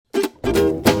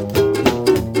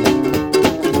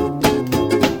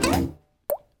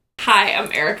Hi,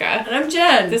 I'm Erica. And I'm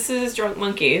Jen. This is Drunk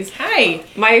Monkeys. Hi.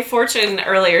 My fortune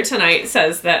earlier tonight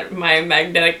says that my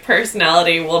magnetic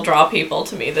personality will draw people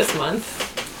to me this month.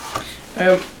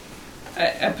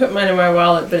 I put mine in my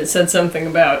wallet, but it said something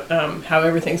about how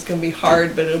everything's going to be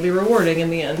hard, but it'll be rewarding in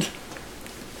the end.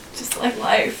 Just like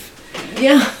life.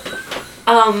 Yeah.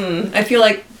 I feel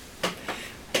like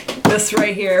this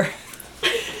right here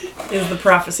is the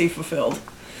prophecy fulfilled.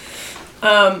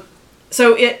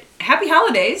 Happy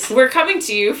holidays. We're coming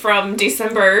to you from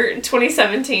December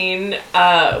 2017.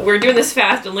 We're doing this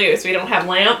fast and loose. We don't have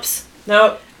lamps.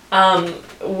 No.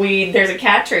 There's a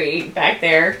cat tree back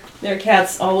there. There are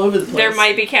cats all over the place. There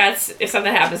might be cats. If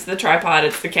something happens to the tripod,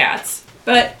 it's the cats.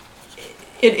 But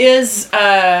it is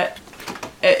the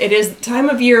time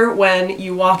of year when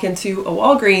you walk into a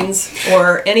Walgreens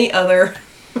or any other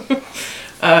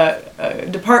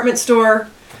department store,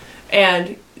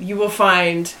 and you will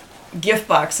find gift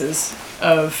boxes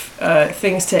of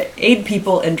things to aid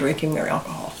people in drinking their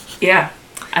alcohol. Yeah,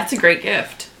 that's a great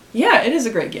gift. Yeah, it is a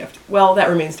great gift. Well, that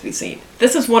remains to be seen.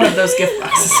 This is one of those gift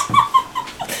boxes.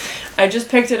 I just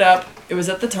picked it up. It was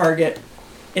at the Target.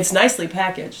 It's nicely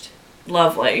packaged.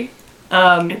 Lovely.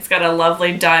 It's got a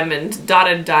lovely dotted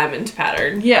diamond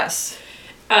pattern. Yes.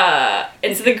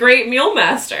 It's the Great Mule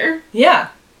Master. Yeah.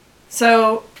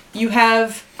 So you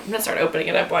have... I'm gonna start opening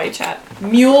it up while you chat.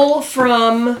 Mule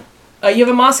from... you have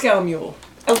a Moscow Mule.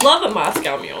 I love a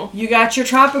Moscow Mule. You got your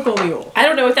tropical mule. I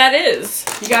don't know what that is.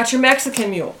 You got your Mexican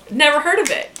mule. Never heard of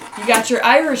it. You got your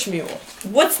Irish mule.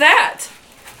 What's that?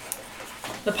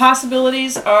 The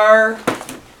possibilities are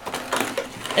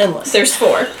endless. There's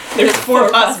four. There's four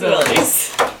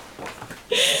possibilities.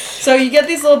 So you get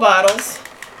these little bottles.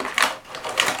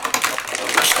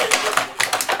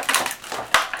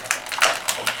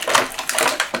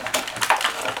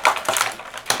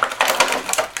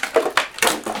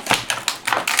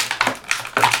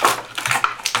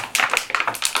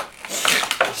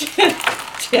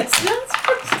 Chestnuts?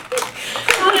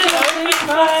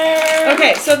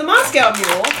 Okay, so the Moscow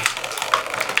Mule.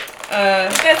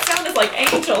 That sounded like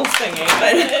angels singing.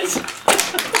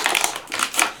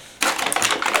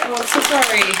 Oh, I'm so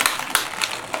sorry.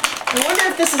 I wonder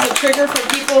if this is a trigger for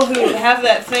people who have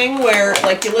that thing where,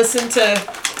 like, you listen to...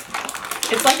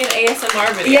 It's like an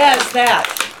ASMR video. Yeah, it's that.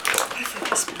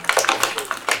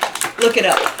 Look it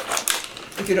up.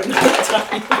 If you don't know what I'm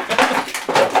talking about.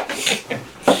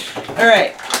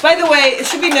 Alright. By the way, it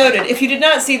should be noted, if you did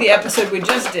not see the episode we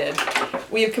just did,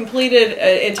 we have completed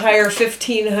an entire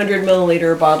 1,500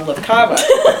 milliliter bottle of Cava.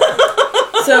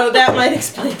 So that might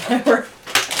explain why we're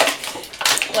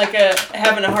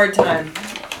having a hard time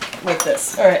with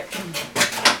this. Alright.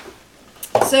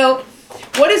 So,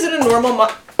 what is it a normal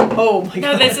oh my god.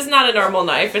 No, this is not a normal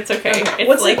knife. It's okay. It's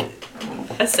What's like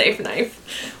a safe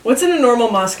knife. What's in a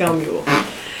normal Moscow Mule?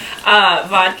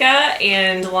 Vodka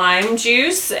and lime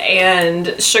juice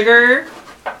and sugar.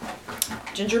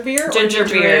 Ginger beer? Ginger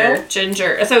beer.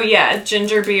 Ginger. So yeah,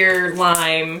 ginger beer,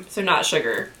 lime. So not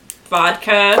sugar.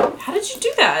 Vodka. How did you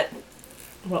do that?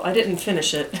 Well, I didn't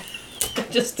finish it.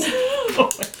 This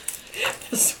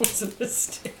was a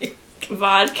mistake.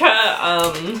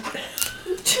 Vodka,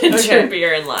 ginger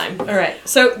beer and lime. Alright,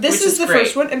 so this is the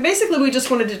first one. And basically we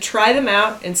just wanted to try them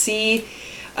out and see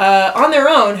on their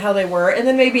own how they were, and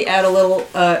then maybe add a little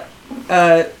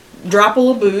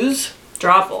dropple of booze.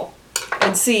 Dropple.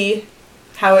 And see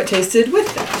how it tasted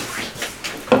with that.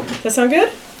 Does that sound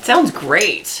good? Sounds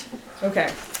great.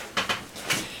 Okay.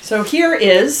 So here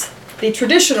is the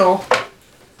traditional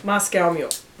Moscow Mule.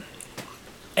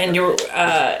 And you're,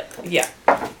 yeah.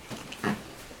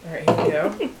 Alright, here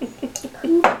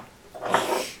we go.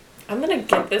 I'm gonna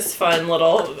get this fun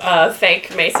little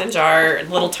fake mason jar,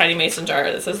 little tiny mason jar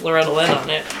that says Loretta Lynn on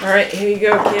it. Alright, here you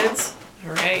go, kids.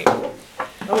 Alright.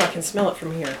 Oh, I can smell it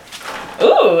from here.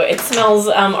 Ooh, it smells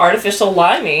artificial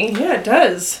limey. Yeah, it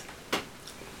does.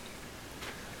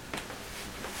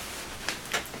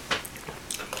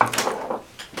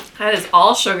 That is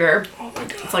all sugar. Oh my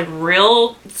god. It's like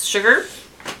real sugar.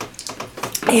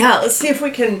 Yeah, let's see if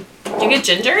we can... Do you get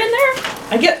ginger in there?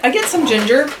 I get some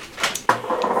ginger.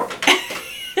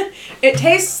 It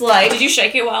tastes like... Did you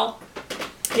shake it well?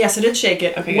 Yes, I did shake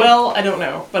it. Okay, well, I don't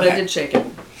know, but okay. I did shake it.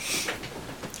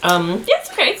 Yeah, it's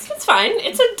okay. It's fine.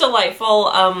 It's a delightful,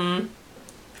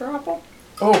 Dropple.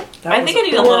 Oh, I think I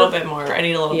need a little bit more. I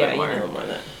need a little bit more. Yeah, you need a little more of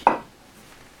that.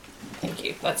 Thank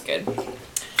you. That's good.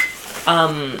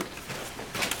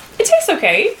 It tastes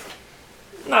okay.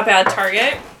 Not bad.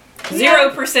 Target.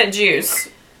 0% juice.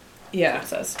 Yeah. It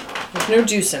says. There's no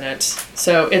juice in it.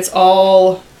 So it's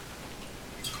all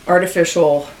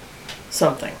artificial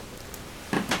something.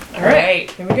 All right.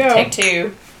 Here we go. Take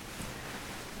two.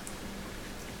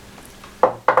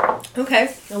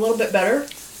 Okay, a little bit better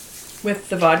with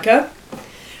the vodka.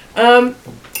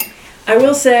 I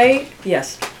will say,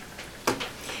 yes.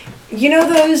 You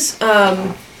know those,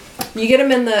 you get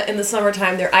them in the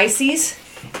summertime, they're ices,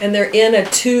 and they're in a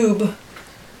tube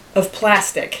of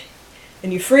plastic.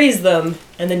 And you freeze them,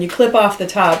 and then you clip off the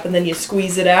top, and then you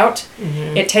squeeze it out.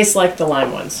 Mm-hmm. It tastes like the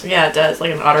lime ones. Yeah, it does, like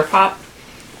an Otter Pop.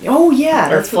 Oh, yeah,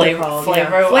 or that's what they're called.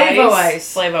 Flavo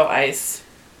Ice. Flavo Ice.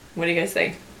 What do you guys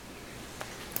think?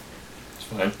 It's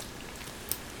fine.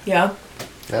 Yeah.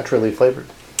 Naturally flavored.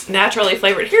 Naturally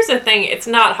flavored. Here's the thing, it's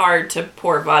not hard to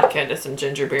pour vodka into some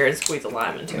ginger beer and squeeze a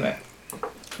lime into it.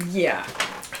 Yeah.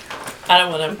 I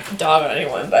don't want to dog on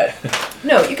anyone, but...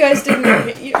 No, you guys didn't...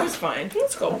 It was fine.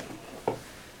 It's cool.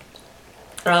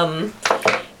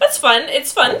 That's fun.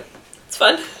 It's fun. It's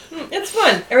fun. It's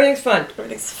fun. Everything's fun.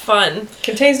 Everything's fun.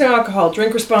 Contains no alcohol.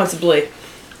 Drink responsibly.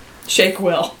 Shake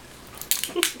well.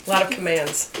 A lot of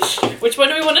commands. Which one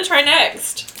do we want to try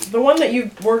next? The one that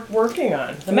you were working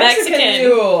on. The Mexican Mexican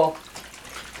Mule.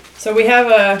 So we have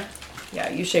a... Yeah,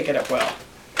 you shake it up well.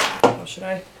 Oh, should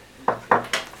I?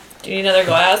 Do you need another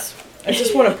glass? I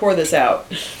just want to pour this out.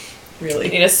 You Really.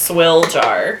 need a swill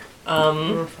jar.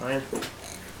 Fine.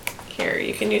 Here,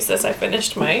 you can use this. I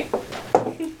finished my...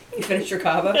 You finished your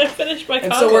cava? I finished my I'm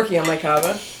cava. still working on my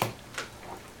cava.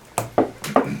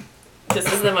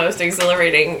 This is the most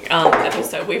exhilarating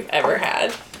episode we've ever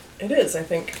had. It is, I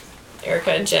think.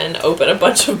 Erica and Jen open a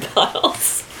bunch of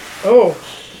bottles. Oh,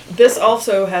 this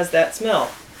also has that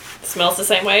smell. Smells the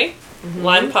same way.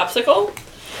 Lime popsicle.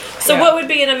 So Yeah. what would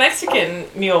be in a Mexican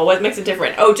mule? What makes it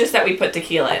different? Oh, just that we put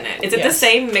tequila in it. Is it the Yes.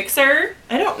 same mixer?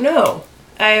 I don't know.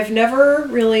 I have never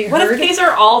really What heard... if these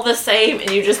are all the same and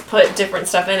you just put different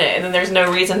stuff in it and then there's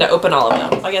no reason to open all of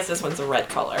them? I guess this one's a red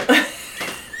color.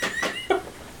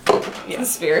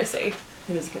 Conspiracy.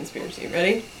 It is a conspiracy.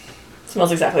 Ready?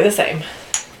 Smells exactly the same.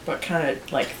 But kind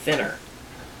of like thinner.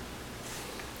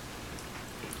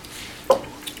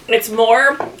 It's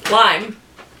more lime.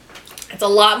 It's a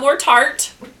lot more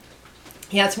tart.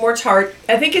 Yeah, it's more tart.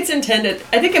 I think it's intended...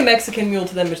 I think a Mexican Mule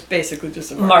to them is basically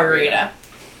just a Margarita.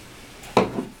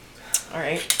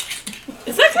 Alright.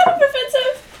 Is that kind of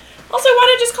offensive? Also, why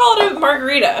not just call it a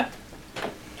margarita?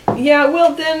 Yeah,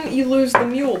 well, then you lose the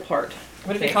mule part.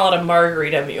 What if you call it a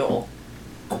margarita mule?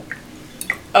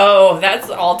 Oh, that's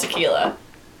all tequila.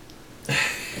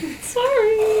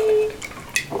 Sorry.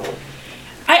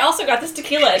 I also got this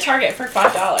tequila at Target for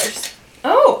 $5.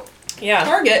 Oh, Yeah.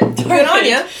 Target. Good on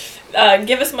ya.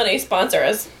 Give us money, sponsor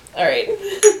us. Alright.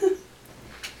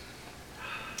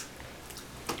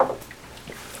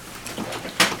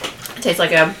 Tastes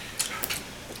like a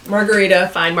Margarita.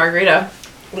 fine margarita.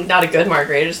 Not a good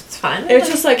margarita, just it's fine. It's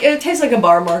just like, it tastes like a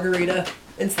bar margarita.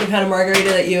 It's the kind of margarita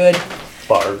that you would...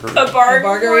 Barber. a bar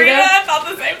margarita? I thought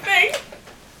the same thing.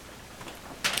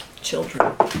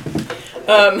 Children.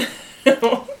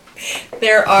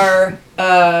 There are,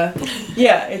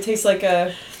 yeah, it tastes like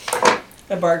a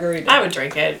margarita. I would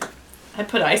drink it. I'd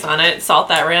put ice on it, salt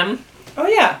that rim. Oh,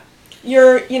 yeah.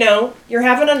 You're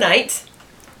having a night.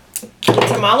 The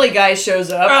tamale guy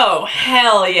shows up. Oh,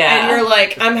 hell yeah. And you're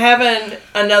like, I'm having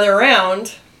another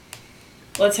round.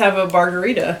 Let's have a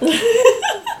margarita.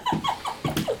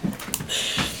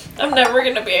 I'm never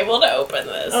going to be able to open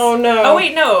this. Oh, no. Oh,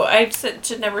 wait, no. I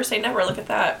should never say never. Look at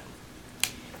that.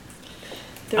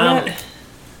 They're not...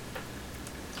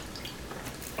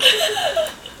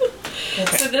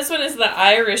 Okay. So this one is the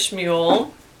Irish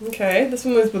Mule. Okay, this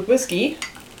one was with whiskey.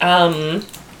 I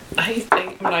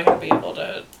think I'm not going to be able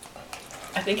to...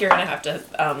 I think you're going to have to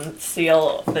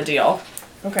seal the deal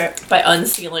Okay. by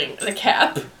unsealing the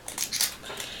cap.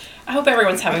 I hope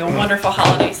everyone's having a wonderful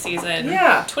holiday season.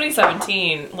 Yeah.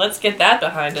 2017. Let's get that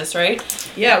behind us, right?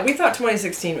 Yeah, we thought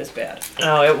 2016 was bad.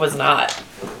 Oh, it was not.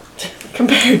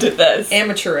 Compared to this.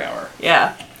 Amateur hour.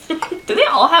 Yeah. Do they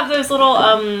all have those little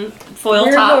foil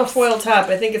Weird tops? little foil top.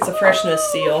 I think it's a freshness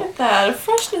Look seal. at that. A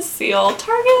freshness seal.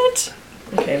 Target.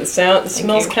 Okay, the smells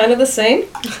you. kind of the same.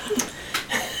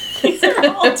 These are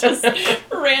all just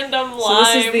random lime.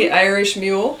 So this is the Irish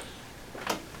Mule.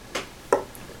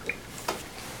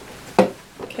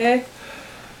 Okay.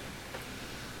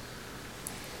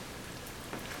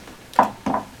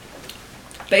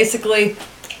 Basically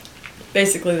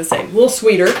the same. A little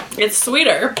sweeter. It's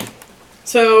sweeter.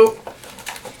 So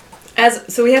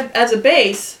we have as a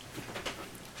base,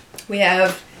 we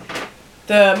have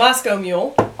the Moscow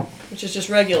Mule, which is just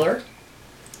regular.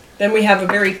 Then we have a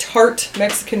very tart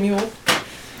Mexican Mule,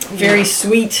 very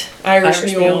sweet Irish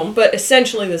Mule, but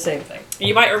essentially the same thing.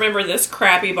 You might remember this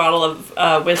crappy bottle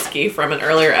of whiskey from an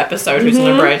earlier episode whose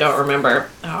number I don't remember.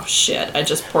 Oh shit, I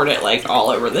just poured it like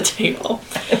all over the table.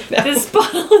 No. This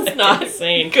bottle is not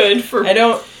Insane. good for I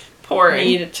don't pouring.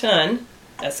 need a ton.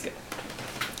 That's good.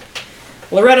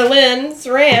 Loretta Lynn's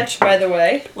Ranch, by the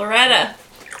way. Loretta.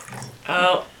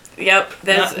 Oh, yep.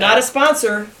 Not a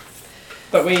sponsor,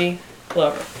 but we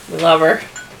love her. We love her.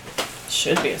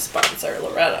 Should be a sponsor,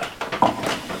 Loretta.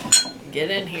 Get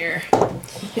in here.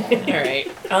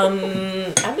 Alright.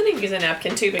 I'm gonna use a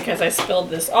napkin too because I spilled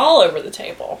this all over the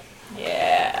table.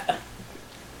 Yeah.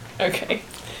 Okay.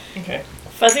 Okay.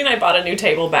 Fuzzy and I bought a new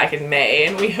table back in May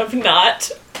and we have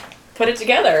not put it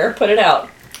together or put it out.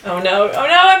 Oh no,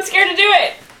 I'm scared to do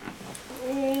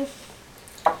it!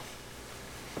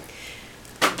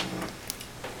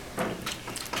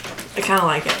 I kinda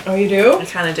like it. Oh, you do? I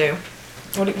kinda do.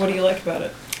 What do you like about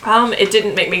it? It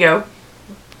didn't make me go.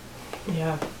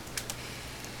 Yeah.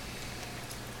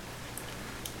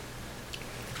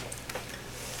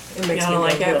 It makes Y'all me don't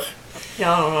like go, it?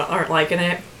 Y'all aren't liking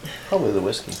it. Probably the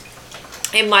whiskey.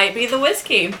 It might be the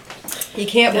whiskey. You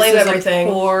can't This blame is everything.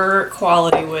 a poor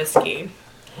quality whiskey.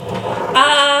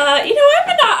 I'm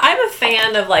a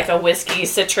fan of like a whiskey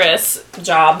citrus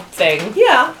job thing.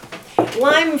 Yeah.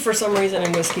 Lime, for some reason,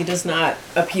 in whiskey does not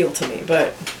appeal to me,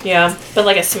 but Yeah, but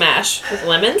like a smash with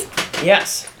lemon.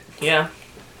 yes. Yeah.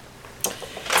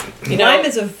 You know, Lime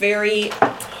is a very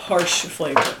harsh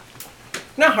flavor.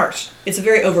 Not harsh. It's a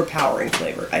very overpowering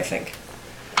flavor, I think.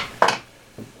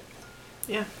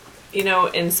 yeah. You know,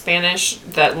 in Spanish,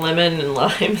 that lemon and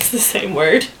lime is the same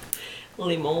word.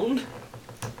 Limon,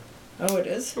 Oh, it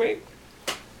is? right?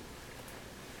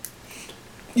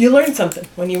 You learn something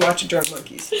when you watch Drunk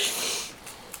Monkeys.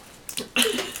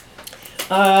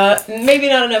 Maybe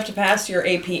not enough to pass your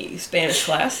AP Spanish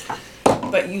class,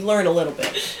 but you learn a little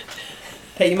bit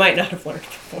that you might not have learned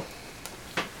before.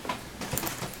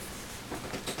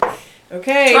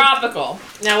 Okay. Tropical.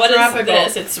 Now, what is Tropical.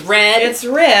 this? It's red. It's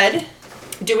red.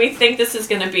 Do we think this is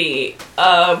going to be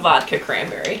a vodka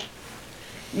cranberry?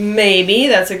 Maybe.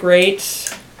 That's a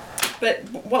great... But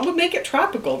what would make it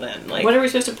tropical then? Like, What are we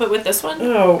supposed to put with this one?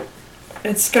 oh,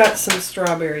 it's got some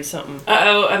strawberry something.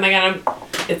 Uh-oh, am I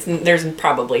gonna... There's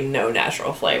probably no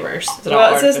natural flavors. Is it all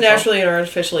Well, it says artificial? naturally and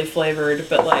artificially flavored,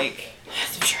 but like...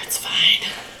 I'm sure it's fine.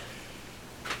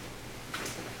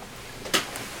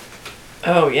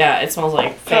 Oh, yeah, it smells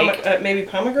like fake maybe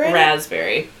pomegranate?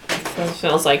 raspberry. It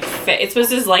smells like... It's supposed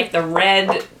to like the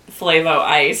red Flavo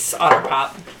Ice Otter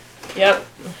Pop. Yep.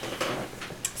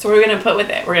 So what are we gonna put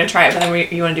with it? We're gonna try it, but then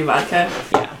you want to do vodka?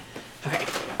 Yeah. Okay.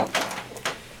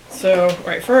 So,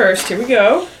 right first, here we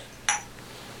go.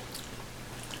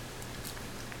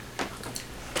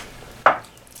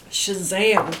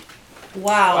 Shazam.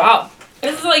 Wow. Wow.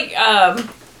 This is like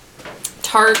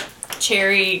tart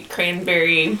cherry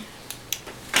cranberry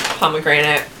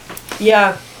pomegranate.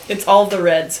 Yeah, it's all the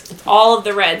reds. All of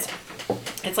the reds.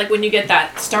 It's like when you get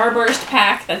that Starburst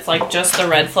pack that's like just the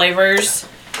red flavors.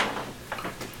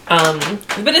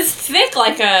 But it's thick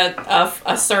like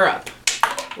a syrup,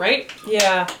 right?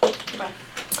 Yeah.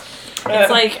 It's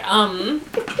like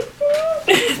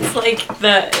it's like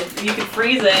you can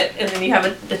freeze it and then you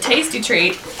have the tasty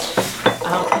treat.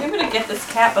 I'm gonna get this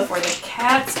cat before the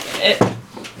cats get it.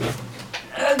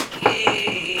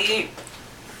 Okay.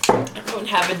 Everyone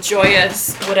have a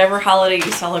joyous whatever holiday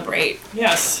you celebrate.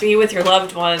 Yes. Be with your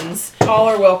loved ones, All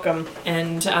are welcome.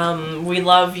 and we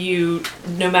love you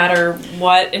no matter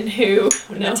what and who.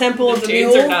 The Temple of the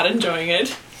dudes Mule. are not enjoying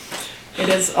it. It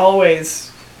is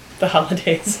always the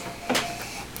holidays.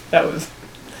 That was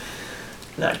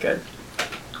not good.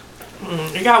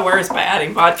 It got worse by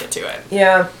adding vodka to it.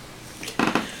 Yeah.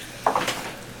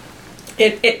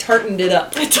 It tartaned it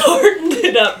up. It tartaned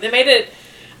it up. They made it,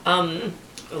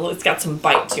 well, it's got some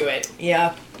bite to it.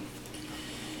 Yeah.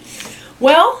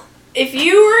 Well, If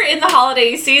you were in the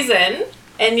holiday season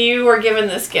and you were given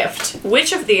this gift,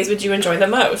 which of these would you enjoy the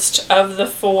most of the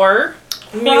 4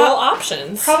 mule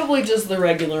options? probably just the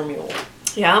regular mule.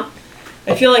 Yeah?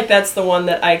 I feel like that's the one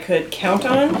that I could count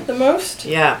on the most.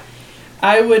 Yeah.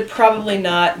 I would probably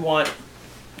not want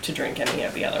to drink any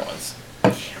of the other ones.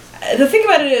 The thing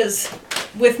about it is,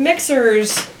 with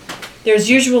mixers, there's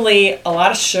usually a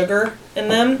lot of sugar in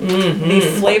them. Mm-hmm. The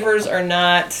flavors are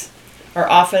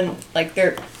often, like,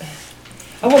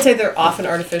 I won't say they're often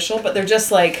artificial, but they're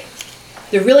just like,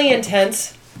 they're really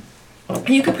intense.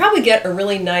 You could probably get a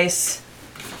really nice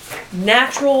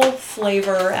natural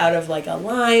flavor out of like a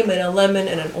lime and a lemon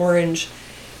and an orange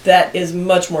that is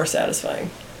much more satisfying.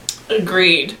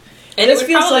 Agreed. And This it would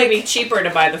feels probably like- be cheaper to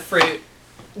buy the fruit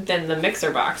than the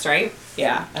mixer box, right?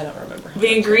 Yeah, I don't remember.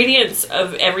 The ingredients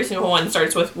of every single one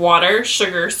starts with water,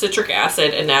 sugar, citric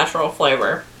acid, and natural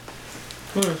flavor.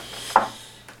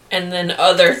 And then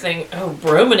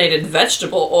brominated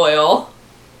vegetable oil.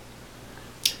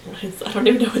 I don't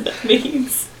even know what that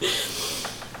means.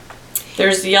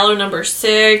 There's yellow number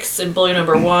 6 and blue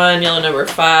number 1, yellow number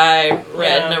 5,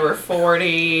 red number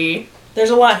 40. There's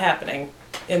a lot happening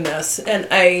in this, and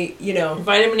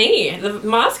Vitamin E. The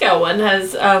Moscow one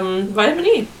has vitamin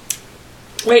E.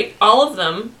 Wait, all of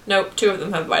them? Nope, 2 of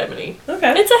them have vitamin E.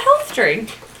 Okay. It's a health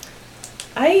drink.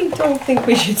 I don't think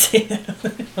we should say that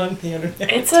on the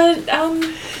internet. It's a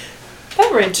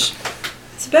beverage.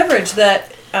 It's a beverage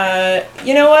that,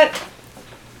 you know what?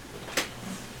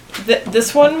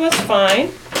 This one was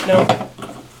fine. No.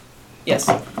 Yes.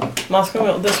 Moscow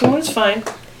Mule. This one was fine.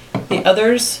 The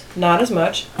others, not as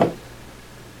much.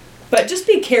 But just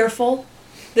be careful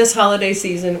this holiday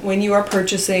season when you are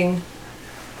purchasing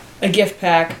a gift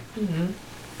pack.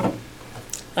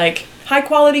 Like, high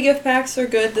quality gift packs are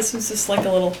good. This was just like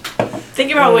a little...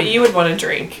 Think about what you would want to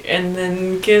drink and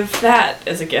then give that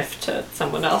as a gift to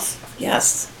someone else.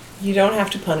 Yes. You don't have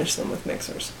to punish them with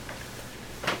mixers.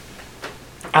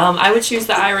 I would choose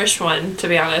the Irish one, to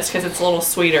be honest, because it's a little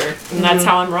sweeter. And that's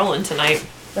how I'm rolling tonight.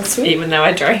 That's sweet. Even though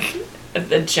I drank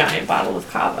a giant bottle of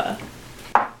cava.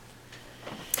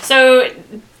 So,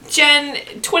 Jen,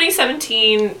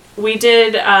 2017, we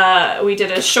did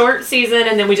a short season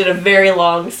and then we did a very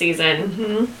long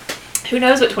season. Who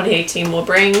knows what 2018 will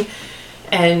bring?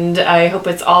 And I hope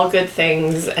it's all good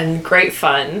things and great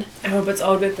fun. I hope it's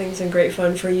all good things and great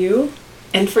fun for you.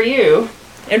 And for you.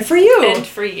 And for you. And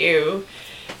for you.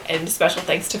 And special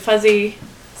thanks to Fuzzy.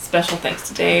 Special thanks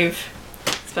to Dave.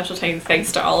 Special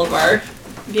thanks to all of our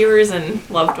viewers and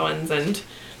loved ones and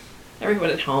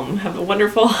everyone at home. Have a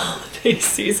wonderful holiday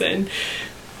season.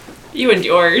 You and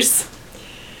yours.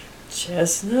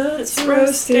 Chestnuts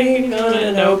roasting on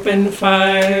an open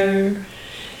fire.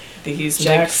 These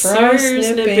Jack Frost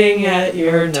mixers nipping at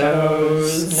your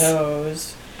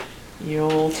nose.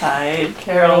 Yuletide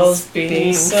carols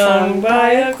being sung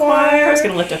by a choir. I was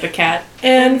gonna lift up a cat.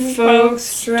 And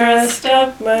folks dressed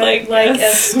up like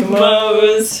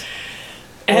Eskimos.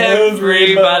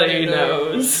 Everybody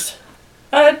knows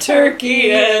a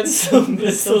turkey and some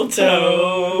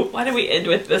mistletoe. Why did we end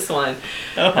with this one?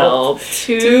 Help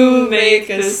to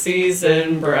make a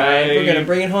season bright. We're gonna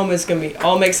bring it home. It's gonna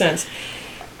all make sense.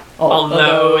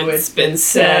 Although it's been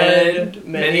said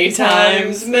many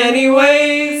times, many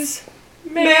ways,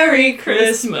 Merry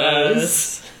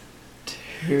Christmas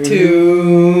tonight.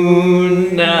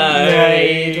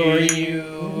 Or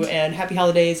you. And happy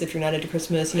holidays if you're not into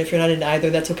Christmas. And if you're not into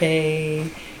either, that's okay.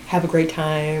 Have a great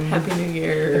time. Happy New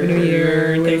Year. Happy New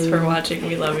Year. Thanks for watching.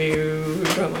 We love you.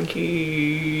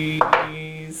 Monkey.